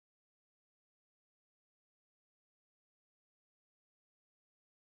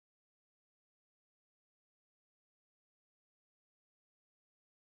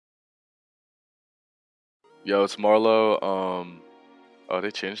Yo, it's Marlo. Oh, they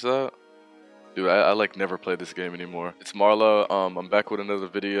changed that? Dude, I like never play this game anymore. It's Marlo. I'm back with another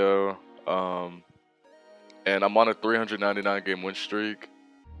video. And I'm on a 399 game win streak.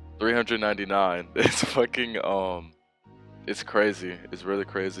 399. It's fucking it's crazy. It's really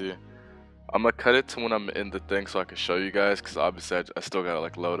crazy. I'm gonna cut it to when I'm in the thing so I can show you guys, because obviously I still gotta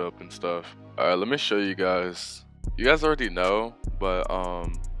like load up and stuff. Alright, let me show you guys. You guys already know, but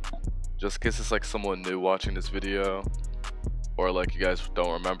just in case it's like someone new watching this video, or like you guys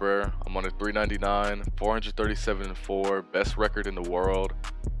don't remember, I'm on a 399, 437-4, best record in the world.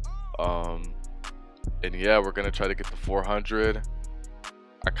 And yeah, we're gonna try to get to 400.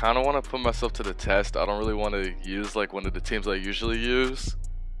 I kind of want to put myself to the test. I don't really want to use like one of the teams I usually use.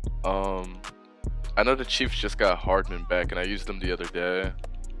 I know the Chiefs just got Hardman back, and I used them the other day.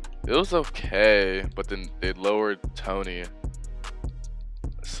 It was okay, but then they lowered Tony.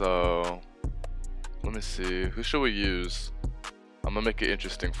 So let me see, who should we use? I'm gonna make it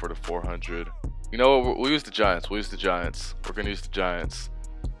interesting for the 400. You know what? We'll use the Giants. We'll use the Giants. We're gonna use the Giants.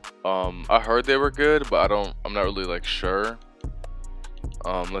 I heard they were good, but I'm not really like sure.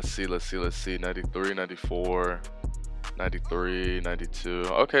 Let's see. 93, 94, 93, 92.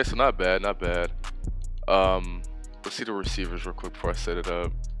 Okay, so not bad. Let's see the receivers real quick before I set it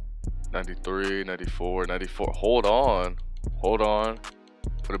up. 93, 94, 94. Hold on.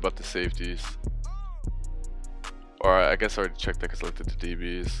 What about the safeties? Alright, I guess I already checked that because I looked at the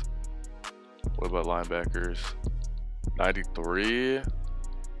DBs. What about linebackers? 93.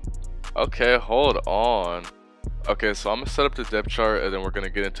 Okay, hold on. Okay, so I'm gonna set up the depth chart and then we're gonna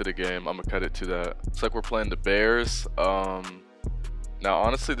get into the game. I'm gonna cut it to that. It's like we're playing the Bears. Now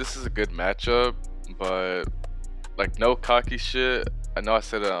honestly, this is a good matchup, but like no cocky shit. I know I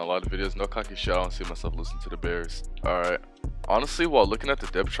said it on a lot of videos. No cocky shit. I don't see myself losing to the Bears. Alright. Honestly, while looking at the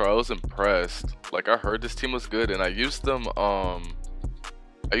depth chart, I was impressed. Like I heard this team was good, and I used them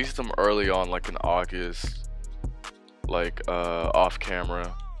early on, like in August, like off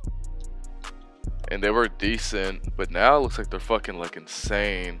camera, and they were decent, but now it looks like they're fucking like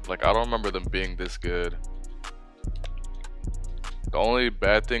insane. Like I don't remember them being this good. The only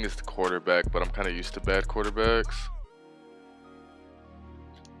bad thing is the quarterback, but I'm kind of used to bad quarterbacks.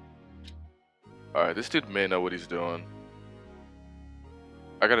 Alright, this dude may know what he's doing.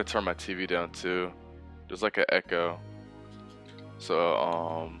 I gotta turn my TV down too. There's like an echo.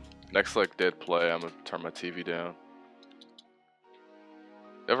 So next like dead play, I'm gonna turn my TV down.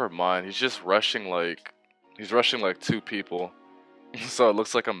 Never mind, he's rushing like two people. So it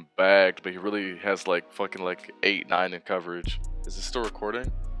looks like I'm bagged, but he really has like fucking like 8, 9 in coverage. Is this still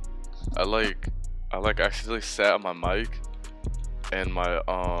recording? I accidentally sat on my mic and my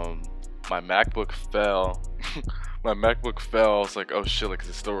MacBook fell. My MacBook fell. I was like, oh shit, like is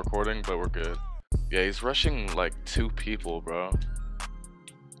it still recording? But we're good. Yeah, he's rushing like 2 people, bro.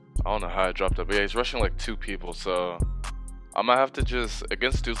 I don't know how I dropped it, but yeah, he's rushing like 2 people, so I'm gonna have to just,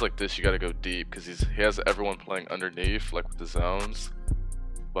 against dudes like this, you gotta go deep, because he has everyone playing underneath, like with the zones.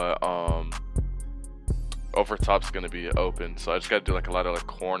 But over top's gonna be open, so I just gotta do like a lot of like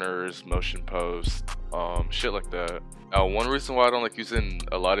corners, motion posts, shit like that. Now, one reason why I don't like using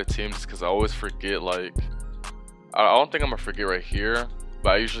a lot of teams is because I always forget, like, I don't think I'm gonna forget right here, but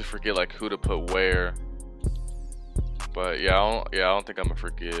I usually forget like who to put where. But yeah, I don't think I'm gonna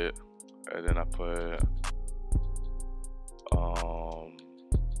forget. And then I put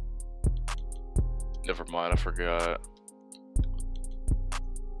never mind, I forgot.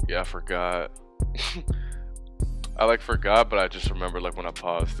 Yeah, I forgot. I like forgot, but I just remembered like when I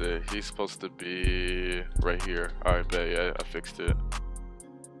paused it. He's supposed to be right here. Alright, bet, yeah, I fixed it.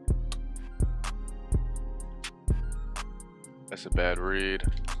 That's a bad read.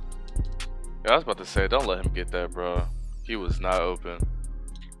 Yeah, I was about to say, don't let him get that, bro. He was not open.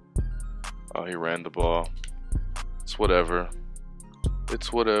 Oh, he ran the ball. It's whatever.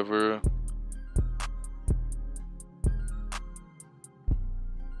 It's whatever.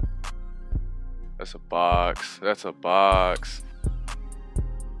 That's a box. That's a box.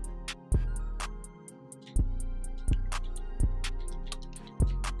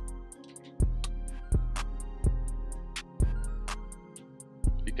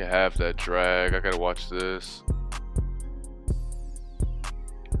 You can have that drag. I gotta watch this.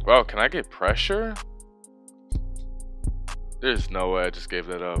 Bro, can I get pressure? There's no way I just gave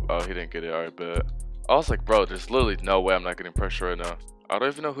that up. Oh, he didn't get it. Alright, bet. I was like, bro, there's literally no way I'm not getting pressure right now. I don't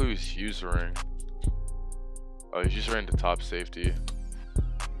even know who he's using. Oh, he's using the top safety.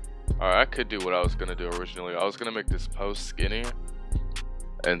 Alright, I could do what I was gonna do originally. I was gonna make this post skinny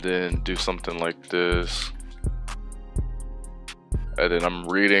and then do something like this. And then I'm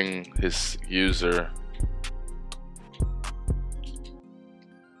reading his user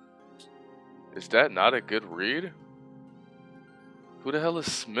Is that not a good read? Who the hell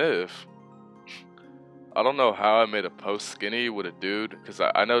is Smith? I don't know how I made a post skinny with a dude, because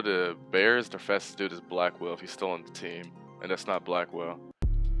I know the Bears, their fastest dude is Blackwell if he's still on the team, and that's not Blackwell.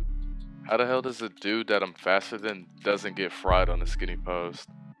 How the hell does a dude that I'm faster than doesn't get fried on the skinny post?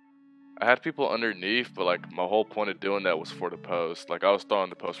 I had people underneath, but like my whole point of doing that was for the post. Like I was throwing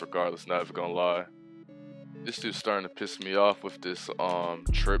the post regardless, not even gonna lie. This dude's starting to piss me off with this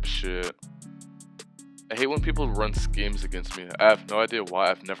trip shit. I hate when people run schemes against me. I have no idea why.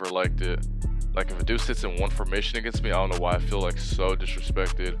 I've never liked it. Like if a dude sits in one formation against me, I don't know why I feel like so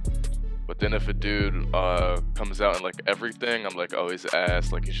disrespected. But then if a dude comes out in like everything, I'm like, oh, he's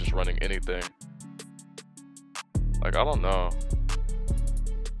ass. Like he's just running anything. Like I don't know.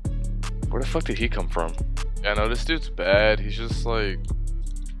 Where the fuck did he come from? Yeah, no, this dude's bad. He's just like,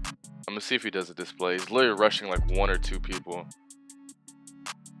 I'm gonna see if he does a display. He's literally rushing like 1 or 2 people.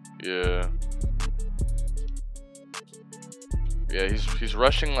 Yeah. Yeah, he's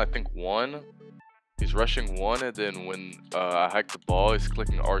rushing, I think 1. He's rushing 1, and then when I hike the ball, he's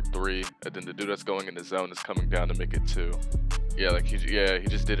clicking R3, and then the dude that's going in the zone is coming down to make it 2. Yeah, like he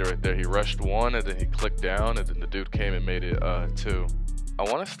just did it right there. He rushed 1, and then he clicked down, and then the dude came and made it 2. I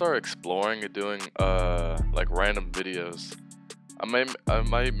want to start exploring and doing like random videos. I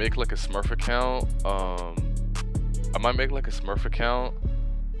might make like a Smurf account. I might make like a Smurf account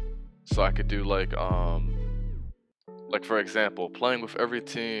so I could do like for example, playing with every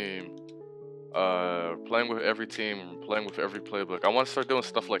team, playing with every playbook. I want to start doing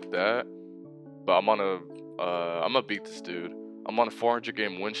stuff like that, but I'm gonna beat this dude. I'm on a 400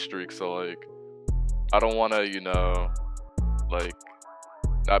 game win streak, so like I don't want to, you know, like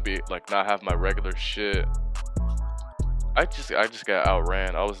not have my regular shit. I just got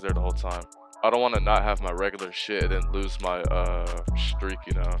outran. I was there the whole time. I don't want to not have my regular shit and then lose my streak,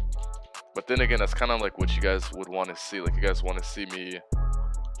 you know. But then again, that's kind of like what you guys would want to see. Like you guys want to see me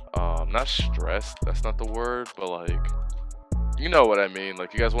not stressed, that's not the word, but like you know what I mean.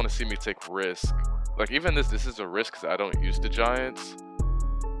 Like you guys want to see me take risk. Like even this is a risk because I don't use the Giants,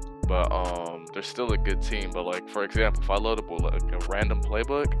 but they're still a good team. But like for example, if I load up like a random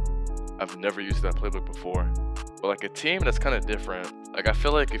playbook, I've never used that playbook before. But like a team, that's kind of different. Like I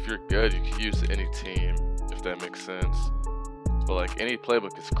feel like if you're good, you can use any team, if that makes sense. But like any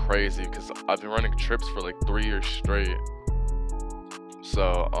playbook is crazy because I've been running trips for like 3 years straight.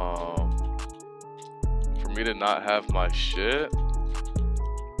 So for me to not have my shit,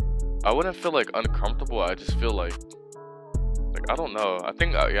 I wouldn't feel like uncomfortable. I just feel like I don't know. I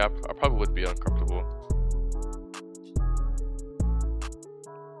think yeah, I probably would be uncomfortable.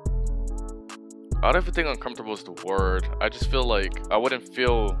 I don't even think uncomfortable is the word. I just feel like I wouldn't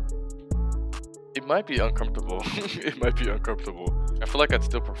feel. It might be uncomfortable. It might be uncomfortable. I feel like I'd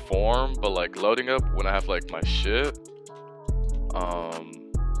still perform, but like loading up when I have like my shit,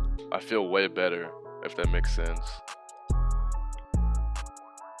 I feel way better, if that makes sense.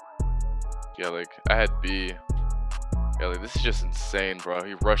 Yeah, like I had B. Yeah, like this is just insane, bro.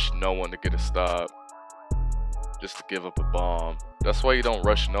 He rushed no one to get a stop, just to give up a bomb. That's why you don't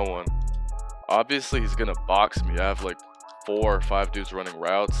rush no one. Obviously, he's gonna box me. I have like 4 or 5 dudes running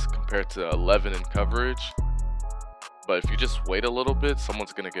routes compared to 11 in coverage. But if you just wait a little bit,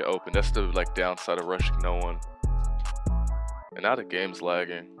 someone's gonna get open. That's the like downside of rushing no one. And now the game's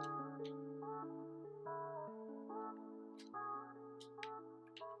lagging.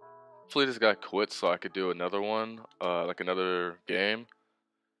 Hopefully this guy quits so I could do another one, like another game.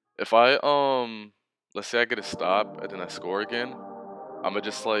 If I let's say I get a stop and then I score again, I'ma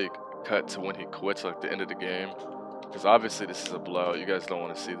just like cut to when he quits, like the end of the game. Because obviously this is a blowout. You guys don't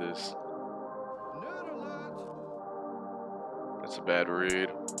want to see this. That's a bad read.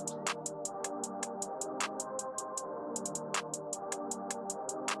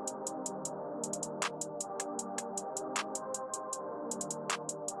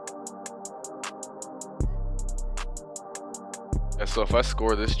 Yeah, so if I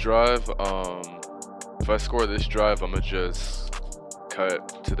score this drive, I'ma just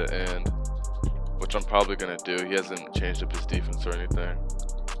cut to the end, which I'm probably gonna do. He hasn't changed up his defense or anything.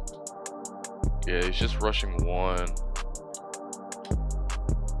 Yeah, he's just rushing 1.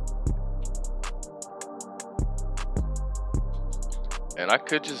 And I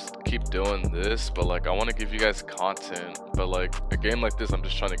could just keep doing this, but like I want to give you guys content. But like a game like this, I'm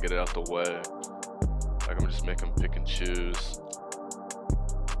just trying to get it out the way. Like I'm just making pick and choose.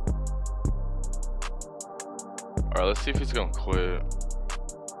 Alright, let's see if he's gonna quit.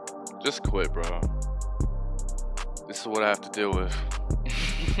 Just quit, bro. This is what I have to deal with.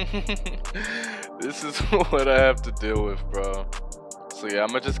 This is what I have to deal with, bro. So yeah, I'm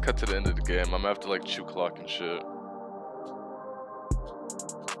gonna just cut to the end of the game. I'm gonna have to like chew clock and shit.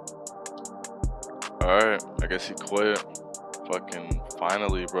 Alright, I guess he quit. Fucking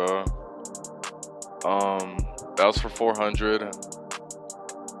finally, bro. That was for 400.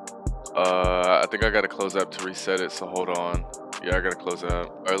 I think I gotta close up to reset it, so hold on. Yeah, I gotta close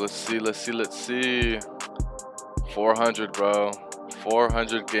out. Alright, let's see. 400, bro.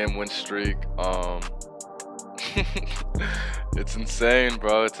 400 game win streak. It's insane,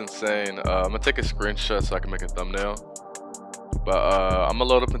 bro. It's insane. I'm gonna take a screenshot so I can make a thumbnail. But I'm gonna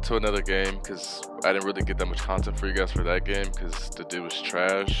load up into another game because I didn't really get that much content for you guys for that game because the dude was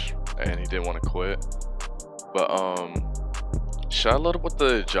trash and he didn't want to quit. But should I load up with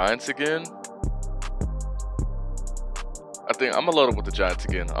the Giants again? I think I'm gonna load up with the Giants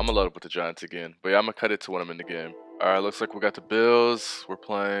again. But yeah, I'm gonna cut it to when I'm in the game. Alright, looks like we got the Bills. We're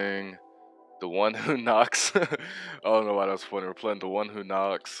playing the one who knocks. I don't know why that was funny. We're playing the one who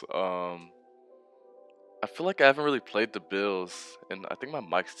knocks. I feel like I haven't really played the Bills, and I think my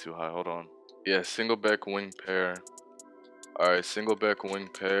mic's too high. Hold on. Yeah, single back wing pair. Alright, single back wing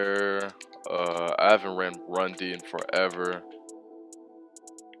pair. I haven't ran run D in forever.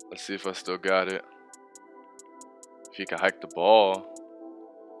 Let's see if I still got it. If you can hike the ball.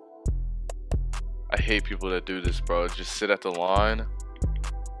 I hate people that do this, bro. Just sit at the line.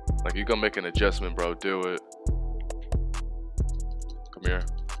 Like, you gonna make an adjustment, bro. Do it. Come here.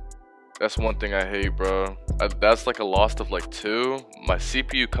 That's one thing I hate, bro. That's like a loss of like 2. My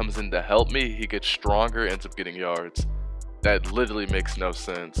CPU comes in to help me. He gets stronger, ends up getting yards. That literally makes no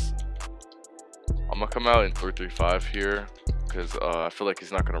sense. I'm gonna come out in 3-3-5 here because I feel like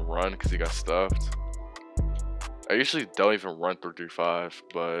he's not gonna run because he got stuffed. I usually don't even run 3-3-5,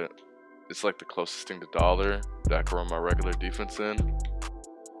 but it's like the closest thing to dollar that I can run my regular defense in.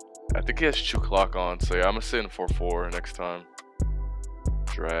 I think he has chew clock on, so yeah, I'm gonna sit in 4-4 next time.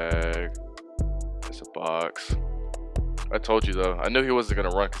 Drag. There's a box. I told you though, I knew he wasn't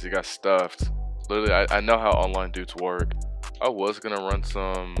gonna run because he got stuffed. Literally, I know how online dudes work. I was gonna run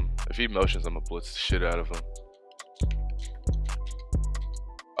some. If he motions, I'm gonna blitz the shit out of him.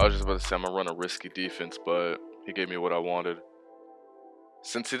 I was just about to say I'm gonna run a risky defense, but he gave me what I wanted.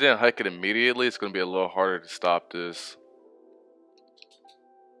 Since he didn't hike it immediately, it's gonna be a little harder to stop this.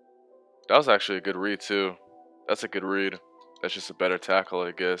 That was actually a good read too. That's a good read. That's just a better tackle,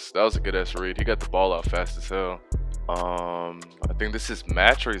 I guess. That was a good ass read. He got the ball out fast as hell. I think this is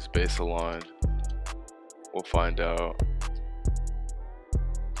match or he's base aligned. We'll find out.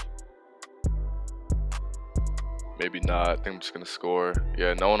 Maybe not. I think I'm just gonna score.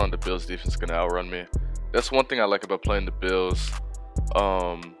 Yeah, no one on the Bills defense is gonna outrun me. That's one thing I like about playing the Bills.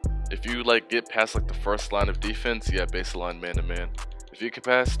 If you like get past like the first line of defense, yeah, base line man to man. If you can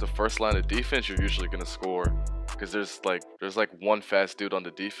pass the first line of defense, you're usually gonna score. Because there's like one fast dude on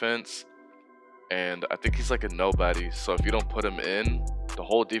the defense, and I think he's like a nobody. So if you don't put him in, the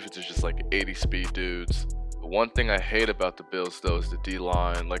whole defense is just like 80 speed dudes. The one thing I hate about the Bills though is the D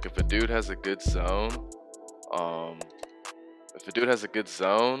line. Like if a dude has a good zone,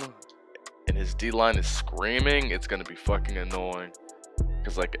 and his D line is screaming, it's gonna be fucking annoying.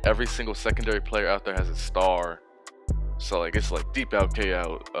 Because like every single secondary player out there has a star. So like it's like deep out, K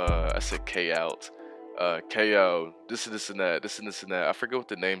out. I said K out. KO, this and this and that, this and this and that. I forget what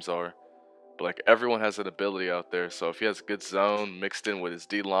the names are, but like everyone has an ability out there. So if he has a good zone mixed in with his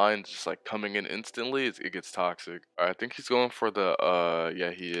D line, just like coming in instantly, it gets toxic. Alright, I think he's going for the yeah,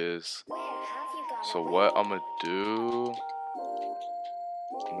 he is. So what I'm gonna do?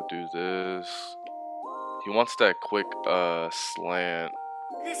 I'm gonna do this. He wants that quick slant.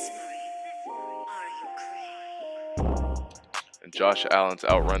 And Josh Allen's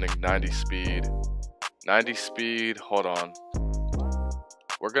outrunning 90 speed. 90 speed, hold on.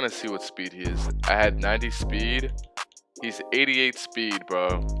 We're gonna see what speed he is. I had 90 speed. He's 88 speed,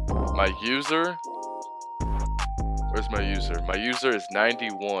 bro. My user, where's my user? My user is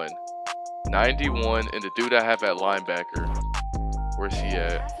 91. 91, and the dude I have at linebacker, where's he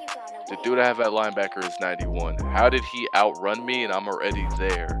at? The dude I have at linebacker is 91. How did he outrun me and I'm already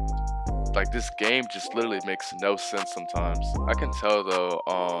there? Like, this game just literally makes no sense sometimes. I can tell though,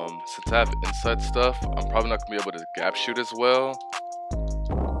 since I have inside stuff, I'm probably not gonna be able to gap shoot as well.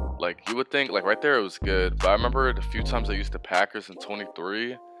 Like, you would think, like right there it was good, but I remember the few times I used the Packers in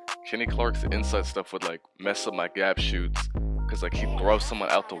 23, Kenny Clark's inside stuff would like mess up my gap shoots. Cause like he'd throw someone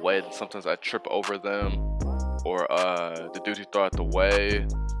out the way and sometimes I'd trip over them. Or the dude who throw out the way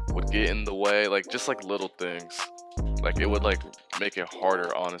would get in the way. Like, just like little things. Like, it would like make it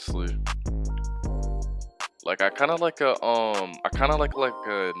harder, honestly. Like I kind of like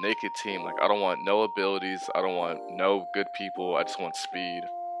a naked team. Like I don't want no abilities. I don't want no good people. I just want speed.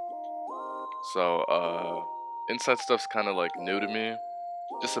 So inside stuff's kind of like new to me.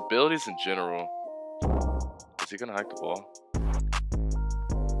 Just abilities in general. Is he gonna hike the ball?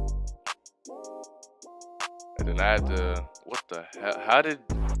 And then I had to. What the hell? How did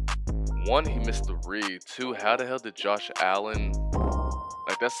one? He missed the read. Two. How the hell did Josh Allen?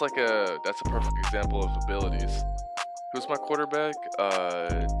 Like that's a perfect example of abilities. Who's my quarterback?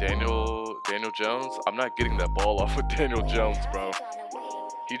 Daniel Jones. I'm not getting that ball off with Daniel Jones, bro.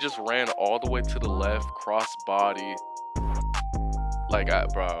 He just ran all the way to the left, cross body. Like,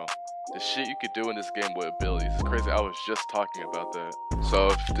 bro, the shit you could do in this game with abilities is crazy. I was just talking about that. So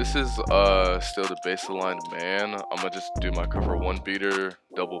if this is still the baseline man, I'm gonna just do my cover one beater,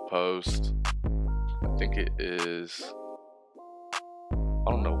 double post. I think it is. I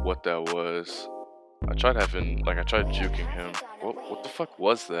don't know what that was. I tried juking him. What the fuck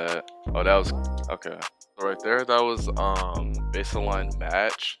was that? Oh, that was, okay. Right there, that was baseline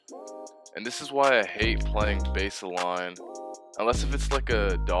match. And this is why I hate playing baseline. Unless if it's like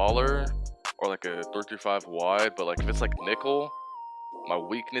a dollar or like a 335 wide, but like if it's like nickel, my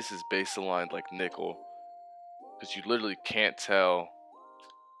weakness is baseline like nickel. Because you literally can't tell.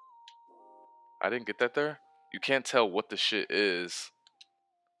 I didn't get that there? You can't tell what the shit is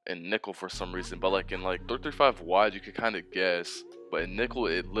in nickel for some reason, but like in like 335 wide you could kind of guess, but in nickel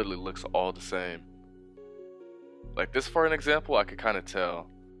it literally looks all the same. Like this, for an example, I could kind of tell.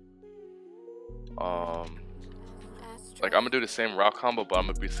 Like I'm gonna do the same route combo, but I'm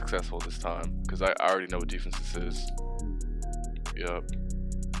gonna be successful this time because I already know what defense this is. Yep.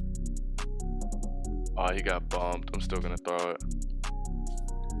 Oh, he got bumped. I'm still gonna throw it.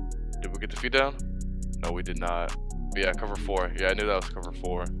 Did we get the feed down? No, we did not. But yeah, cover 4. Yeah, I knew that was cover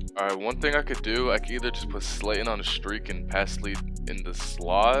 4. Alright, one thing I could do, I could either just put Slayton on a streak and pass lead in the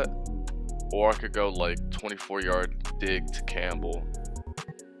slot, or I could go like 24-yard dig to Campbell.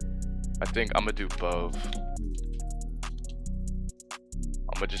 I think I'm gonna do both.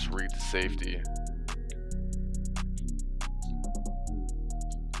 I'm gonna just read the safety.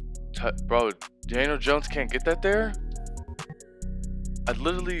 Bro, Daniel Jones can't get that there? I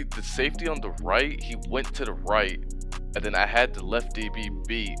literally, the safety on the right, he went to the right, and then I had the left DB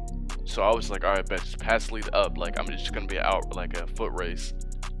beat. So I was like, alright, bet, just pass lead up. Like, I'm just gonna be out like a foot race.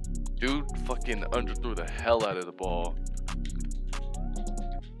 Dude fucking underthrew the hell out of the ball.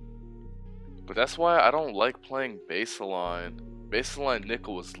 But that's why I don't like playing baseline. Baseline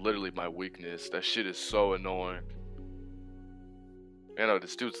nickel is literally my weakness. That shit is so annoying. You know,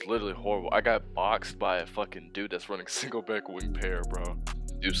 this dude's literally horrible. I got boxed by a fucking dude that's running single back wing pair, bro.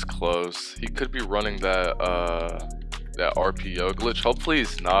 Dude's close. He could be running that that RPO glitch. Hopefully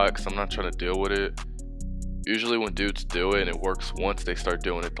he's not, because I'm not trying to deal with it. Usually when dudes do it and it works once, they start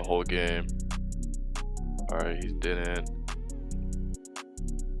doing it the whole game. Alright, he didn't.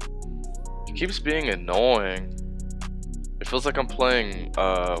 He keeps being annoying. It feels like I'm playing,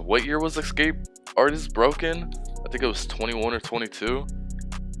 what year was Escape Artist broken? I think it was 21 or 22.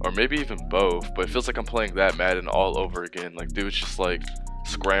 Or maybe even both. But it feels like I'm playing that Madden all over again. Like, dude's just like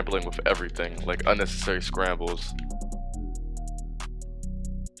scrambling with everything. Like unnecessary scrambles.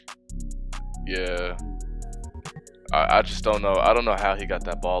 Yeah. I just don't know. I don't know how he got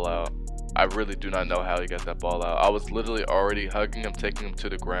that ball out. I really do not know how he got that ball out. I was literally already hugging him, taking him to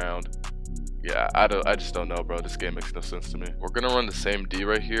the ground. Yeah, I just don't know, bro. This game makes no sense to me. We're gonna run the same D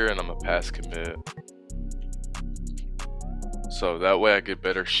right here, and I'm gonna pass commit. So that way I get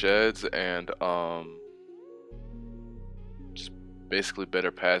better sheds and just basically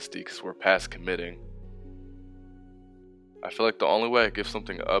better pass D because we're pass committing. I feel like the only way I give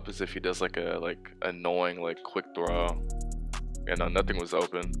something up is if he does like a annoying like quick throw. Yeah, no, nothing was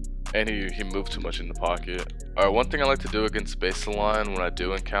open. And he moved too much in the pocket. Alright, one thing I like to do against baseline when I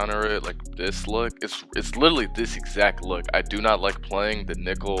do encounter it, like this look, it's literally this exact look. I do not like playing the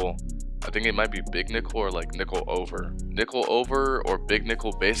nickel. I think it might be big nickel or like nickel over. Nickel over or big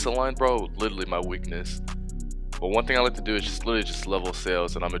nickel baseline, bro, literally my weakness. But one thing I like to do is just literally just level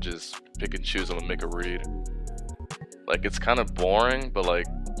sales, and I'm gonna just pick and choose. I'm gonna make a read. Like, it's kind of boring, but like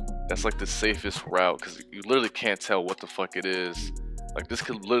that's like the safest route because you literally can't tell what the fuck it is. Like, this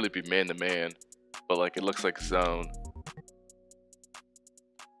could literally be man to man, but like it looks like zone.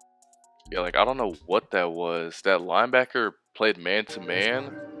 Yeah, like I don't know what that was. That linebacker played man to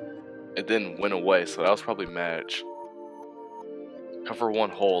man and then went away, so that was probably match. Cover one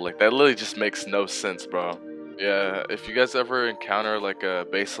hole, like that literally just makes no sense, bro. Yeah, if you guys ever encounter like a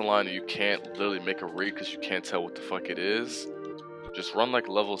baseline and you can't literally make a read because you can't tell what the fuck it is, just run like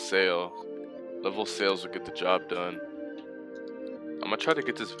level sail. Level sales will get the job done. I'm gonna try to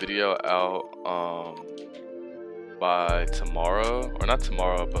get this video out by tomorrow, or not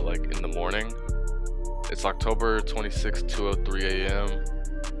tomorrow, but like in the morning. It's October 26th, 2:03 a.m.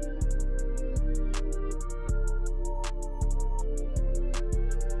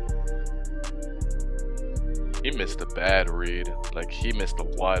 He missed a bad read. Like, he missed a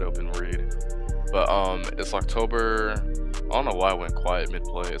wide open read. But it's October, I don't know why I went quiet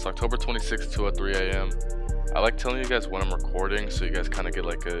mid-play. It's October 26th, 2:03 a.m. I like telling you guys when I'm recording so you guys kind of get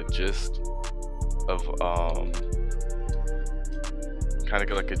like a gist of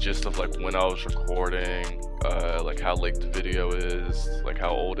like when I was recording, like how late the video is, like how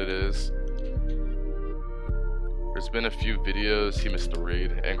old it is. There's been a few videos he missed the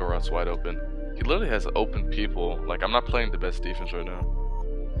read, angle routes wide open. He literally has open people. Like, I'm not playing the best defense right now.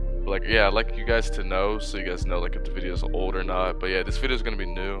 But like, yeah, I'd like you guys to know so you guys know like if the video is old or not. But yeah, this video is gonna be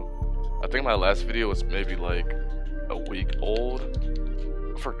new. I think my last video was maybe like a week old.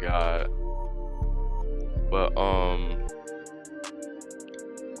 I forgot. But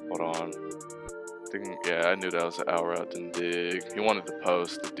hold on. Yeah, I knew that was an hour out, didn't dig. He wanted to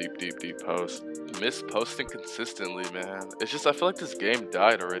post the deep post. Miss posting consistently, man. It's just I feel like this game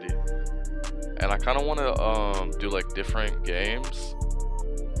died already, and I kind of want to do like different games.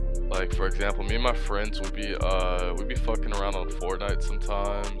 Like, for example, me and my friends would be fucking around on Fortnite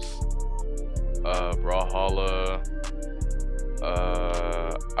sometimes. Brawlhalla.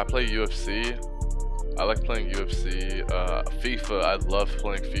 I play UFC. I like playing UFC. FIFA. I love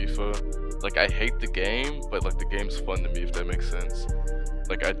playing FIFA. Like, I hate the game, but like the game's fun to me, if that makes sense.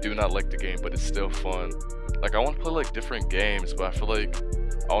 Like, I do not like the game, but it's still fun. Like, I want to play like different games, but I feel like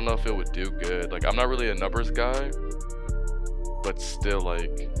I don't know if it would do good. Like, I'm not really a numbers guy, but still,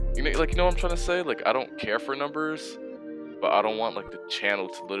 like, you know what I'm trying to say? Like, I don't care for numbers, but I don't want like the channel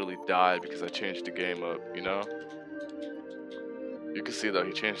to literally die because I changed the game up, you know? You can see though,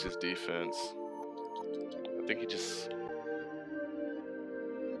 he changed his defense. I think he just...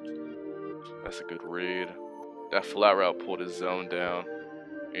 That's a good read. That flat route pulled his zone down.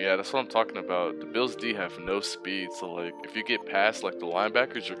 Yeah, that's what I'm talking about. The Bills D have no speed, so like if you get past like the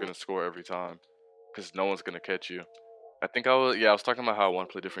linebackers, you're gonna score every time, because no one's gonna catch you. I was talking about how I want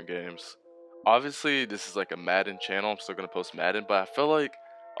to play different games. Obviously, this is like a Madden channel. I'm still gonna post Madden, but I feel like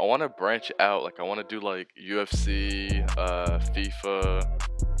I want to branch out. Like, I want to do like UFC, FIFA.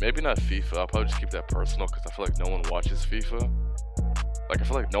 Maybe not FIFA. I'll probably just keep that personal because I feel like no one watches FIFA. Like, I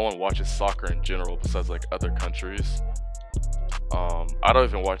feel like no one watches soccer in general besides like other countries. I don't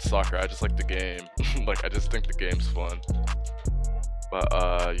even watch soccer. I just like the game. Like, I just think the game's fun. But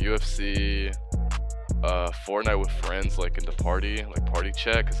UFC, Fortnite with friends, like in the party, like party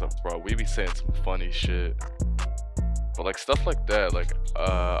chat, cause bro, we be saying some funny shit. But like stuff like that, like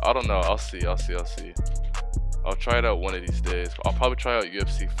I don't know. I'll see. I'll try it out one of these days. I'll probably try out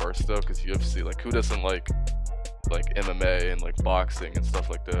UFC first though, cause UFC, like, who doesn't like MMA and like boxing and stuff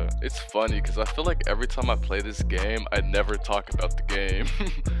like that? It's funny because I feel like every time I play this game, I never talk about the game.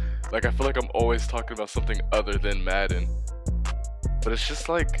 Like, I feel like I'm always talking about something other than Madden. But it's just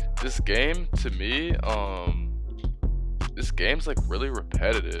like, this game to me, this game's like really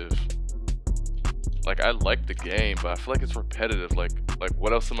repetitive. Like, I like the game, but I feel like it's repetitive. Like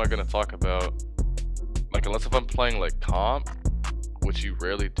what else am I gonna talk about? Like, unless if I'm playing like comp, which you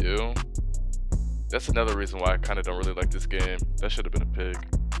rarely do. That's another reason why I kind of don't really like this game. That should have been a pig.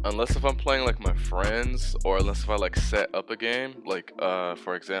 Unless if I'm playing like my friends, or unless if I like set up a game. Like,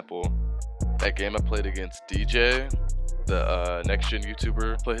 for example, that game I played against DJ, the next gen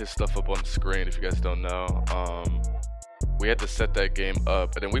YouTuber, put his stuff up on the screen if you guys don't know. We had to set that game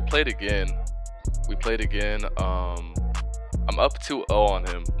up, and then we played again. I'm up 2-0 on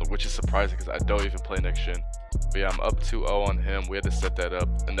him, which is surprising because I don't even play next gen. But yeah, I'm up 2-0 on him. We had to set that up,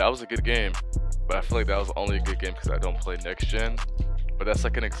 and that was a good game. But I feel like that was only a good game because I don't play next gen. But that's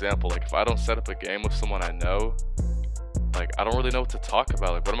like an example. Like, if I don't set up a game with someone I know, like, I don't really know what to talk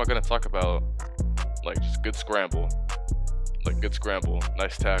about. Like, what am I gonna talk about? Like, just good scramble. Like, good scramble,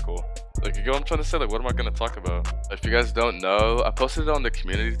 nice tackle. Like, you know what I'm trying to say? Like, what am I gonna talk about? If you guys don't know, I posted it on the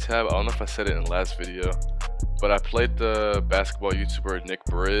community tab. I don't know if I said it in the last video, but I played the basketball YouTuber Nick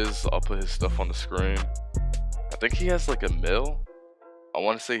Briz. I'll put his stuff on the screen. I think he has like a mil. I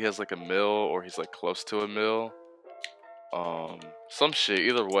want to say he has like a mil, or he's like close to a mil. Some shit.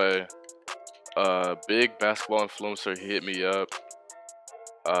 Either way, big basketball influencer. He hit me up.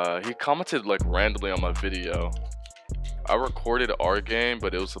 He commented like randomly on my video. I recorded our game,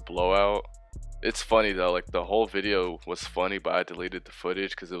 but it was a blowout. It's funny though, like the whole video was funny, but I deleted the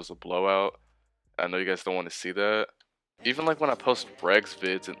footage because it was a blowout. I know you guys don't want to see that. Even like when I post Regs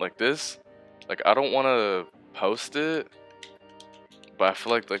vids and like this Like, I don't want to post it, but I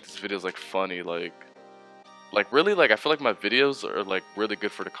feel like this video is like funny, like really, like I feel like my videos are like really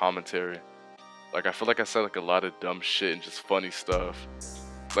good for the commentary. Like I feel like I said like a lot of dumb shit and just funny stuff.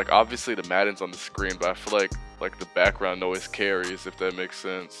 Like obviously the Madden's on the screen, but I feel like the background noise carries, if that makes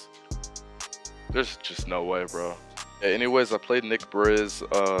sense. There's just no way, bro. Yeah, anyways, I played Nick Briz.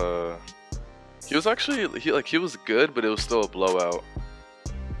 He was actually he was good, but it was still a blowout.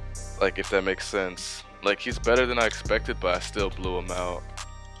 Like if that makes sense. Like he's better than I expected, but I still blew him out.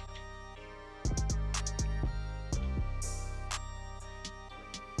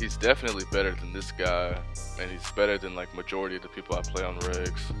 He's definitely better than this guy, and he's better than like majority of the people I play on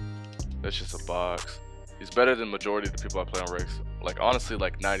regs. That's just a box. He's better than majority of the people I play on regs. Like honestly,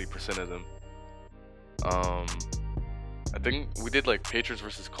 like 90% of them. I think we did like Patriots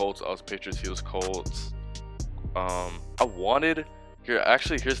versus Colts. I was Patriots, he was Colts. I wanted here.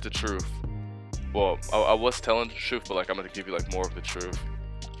 Actually, here's the truth. Well, I was telling the truth, but like I'm gonna give you like more of the truth.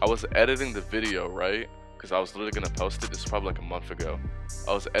 I was editing the video, right? Because I was literally gonna post it. This is probably like a month ago.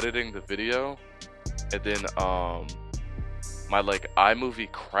 I was editing the video, and then my like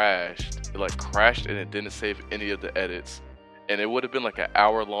iMovie crashed. It like crashed and it didn't save any of the edits, and it would have been like an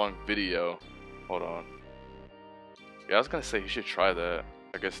hour-long video. Hold on. Yeah, I was gonna say you should try that.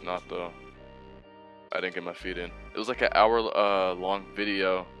 I guess not though. I didn't get my feet in. It was like an hour long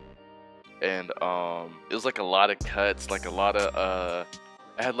video, and it was like a lot of cuts, like a lot of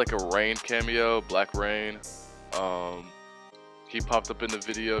I had like a Rain cameo, Black Rain. He popped up in the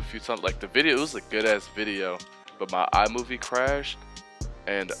video a few times. Like the video, it was a good ass video, but my iMovie crashed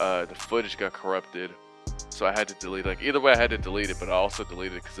and the footage got corrupted, so I had to delete. Like either way, I had to delete it, but I also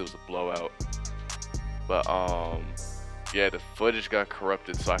deleted it because it was a blowout. But yeah, the footage got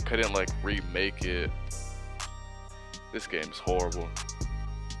corrupted, so I couldn't like remake it. This game's horrible.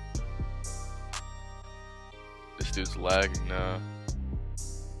 This dude's lagging now.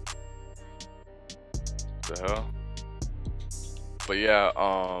 What the hell? But yeah,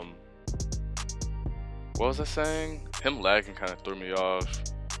 what was I saying? Him lagging kind of threw me off.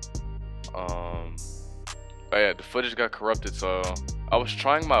 But yeah, the footage got corrupted, so I was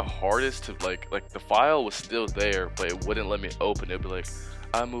trying my hardest to like the file was still there, but it wouldn't let me open it. It'd be like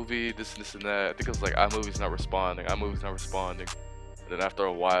iMovie, this and that. I think it was like iMovie's not responding, iMovie's not responding. And then after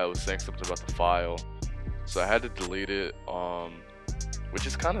a while, it was saying something about the file, so I had to delete it. Which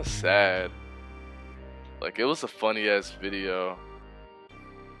is kind of sad. Like it was a funny ass video,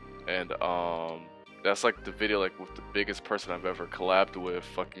 and that's like the video like with the biggest person I've ever collabed with,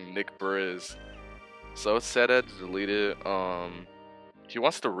 fucking Nick Briz. So it's sad I had to delete it. He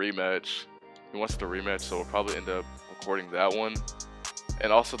wants to rematch. So we'll probably end up recording that one.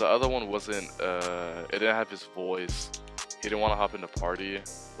 And also the other one wasn't, it didn't have his voice. He didn't want to hop in the party,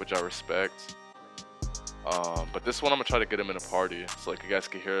 which I respect. But this one I'm gonna try to get him in a party, so like you guys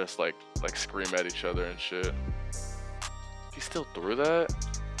can hear us like scream at each other and shit. He still threw that?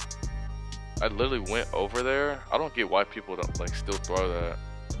 I literally went over there. I don't get why people don't like still throw that.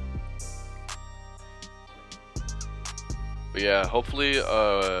 But yeah, hopefully,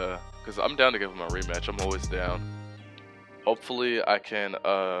 cause I'm down to give him a rematch. I'm always down. Hopefully I can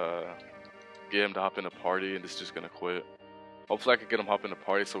get him to hop in a party, and this is just gonna quit. Hopefully I can get him hop in a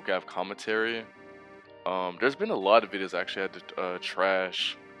party so we can have commentary. There's been a lot of videos I actually had to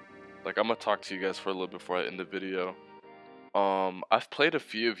trash. Like I'm gonna talk to you guys for a little bit before I end the video. I've played a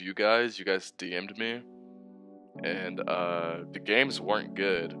few of you guys. You guys DM'd me, and the games weren't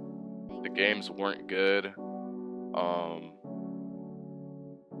good.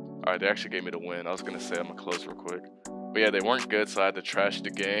 Alright, they actually gave me the win. I was gonna say I'm gonna close real quick, but yeah, they weren't good, so I had to trash the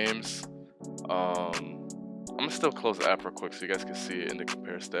games. I'm gonna still close the app real quick so you guys can see it in the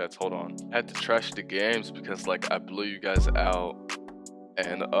compare stats. Hold on. I had to trash the games because like I blew you guys out,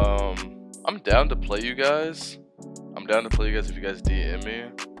 and I'm down to play you guys. If you guys DM me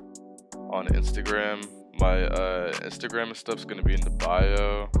on Instagram. My Instagram and stuff's gonna be in the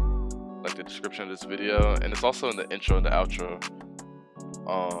bio, like the description of this video, and it's also in the intro and the outro.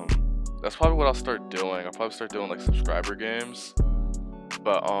 That's probably what I'll start doing. I'll probably start doing like subscriber games.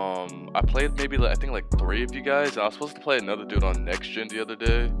 But I played maybe I think like 3 of you guys, and I was supposed to play another dude on Next Gen the other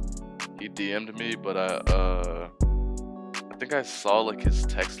day. He DM'd me, but I think I saw like his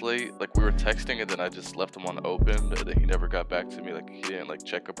text late. Like we were texting, and then I just left him on open, and then he never got back to me. Like he didn't like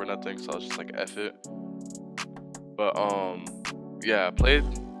check up or nothing, so I was just like F it. But yeah, I played.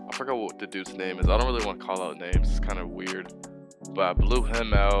 I forgot what the dude's name is. I don't really want to call out names. It's kind of weird. But I blew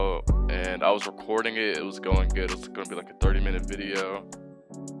him out, and I was recording it. It was going good. It was gonna be like a 30-minute video.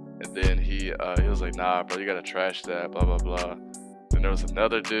 And then he was like, nah, bro, you gotta trash that, blah, blah, blah. And Then there was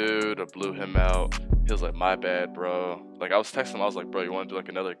another dude, I blew him out. He was like, my bad, bro. Like, I was texting him, I was like, bro, you want to do like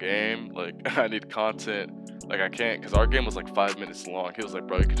another game? Like, I need content. Like, I can't, because our game was like 5 minutes long. He was like,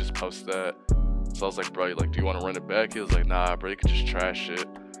 bro, you could just post that. So I was like, bro, like, do you want to run it back? He was like, nah, bro, you could just trash it.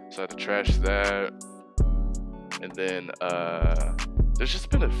 So I had to trash that. And then, there's just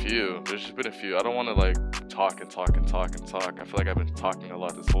been a few. I don't want to like talk and talk and talk and talk. I feel like I've been talking a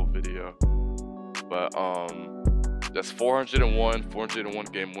lot this whole video. But, that's 401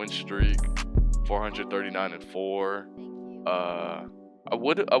 game win streak, 439 and 4. I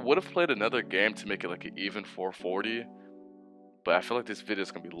would have played another game to make it like an even 440, but I feel like this video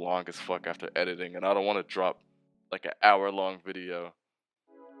is gonna be long as fuck after editing, and I don't want to drop like an hour-long video.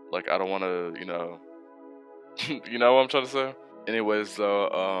 Like, I don't want to, you know, you know what I'm trying to say. Anyways,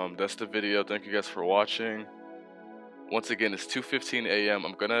 though, that's the video. Thank you guys for watching. Once again, it's 2:15 a.m.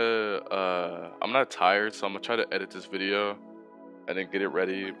 I'm not tired, so I'm gonna try to edit this video and then get it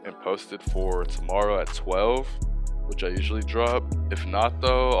ready and post it for tomorrow at 12, which I usually drop. If not,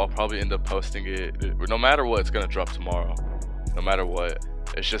 though, I'll probably end up posting it. No matter what, it's gonna drop tomorrow. No matter what.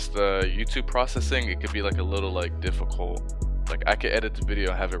 It's just the YouTube processing, it could be like a little like difficult. Like, I could edit the video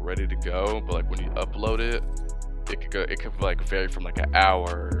and have it ready to go, but like when you upload it, it could like vary from like an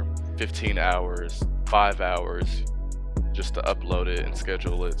hour, 15 hours, 5 hours. Just to upload it and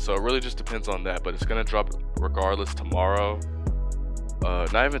schedule it. So it really just depends on that, but it's gonna drop regardless tomorrow.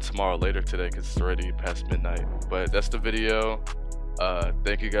 Not even tomorrow, later today, because it's already past midnight. But that's the video.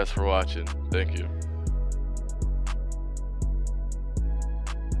 Thank you guys for watching. Thank you.